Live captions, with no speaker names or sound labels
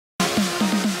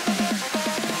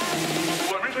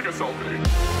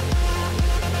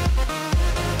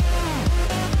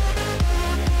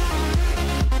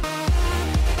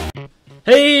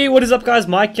Hey, what is up guys,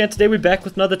 Mike here. Today we're back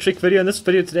with another trick video. In this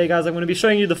video today guys, I'm going to be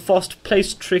showing you the fast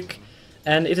place trick,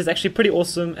 and it is actually pretty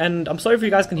awesome. And I'm sorry if you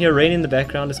guys can hear rain in the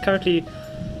background. It's currently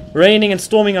raining and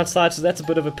storming outside, so that's a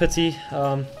bit of a pity.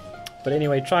 But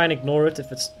anyway, try and ignore it if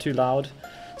it's too loud.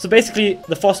 So basically,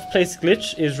 the fast place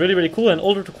glitch is really cool, and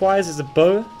all it requires is a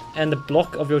bow and a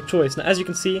block of your choice. Now as you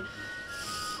can see,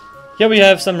 here we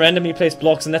have some randomly placed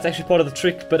blocks, and that's actually part of the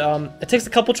trick, but it takes a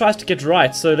couple tries to get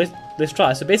right, so let's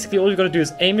try. So basically all you've got to do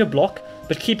is aim your block,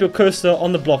 but keep your cursor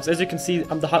on the blocks. As you can see,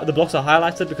 the blocks are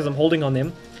highlighted because I'm holding on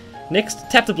them.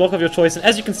 Next, tap the block of your choice, and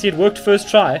as you can see, it worked first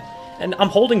try, and I'm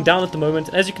holding down at the moment,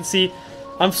 and as you can see,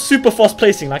 I'm super fast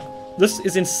placing. Like, this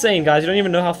is insane, guys. You don't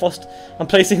even know how fast I'm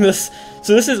placing this.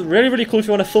 So this is really cool if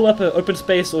you want to fill up an open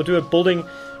space or do a building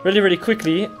really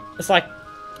quickly. It's like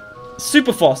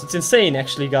super fast. It's insane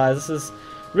actually, guys. This is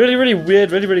really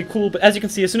weird, really cool. But as you can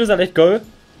see, as soon as I let go,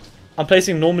 I'm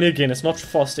placing normally again. It's not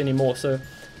fast anymore. So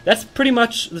that's pretty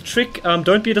much the trick.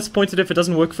 Don't be disappointed if it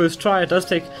doesn't work first try. It does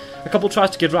take a couple tries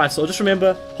to get right. So just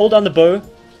remember, hold down the bow,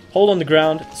 hold on the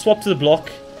ground, swap to the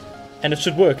block, and it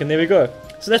should work. And there we go.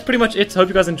 So that's pretty much it. Hope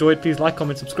you guys enjoyed. Please like,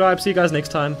 comment, subscribe. See you guys next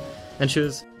time, and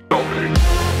cheers.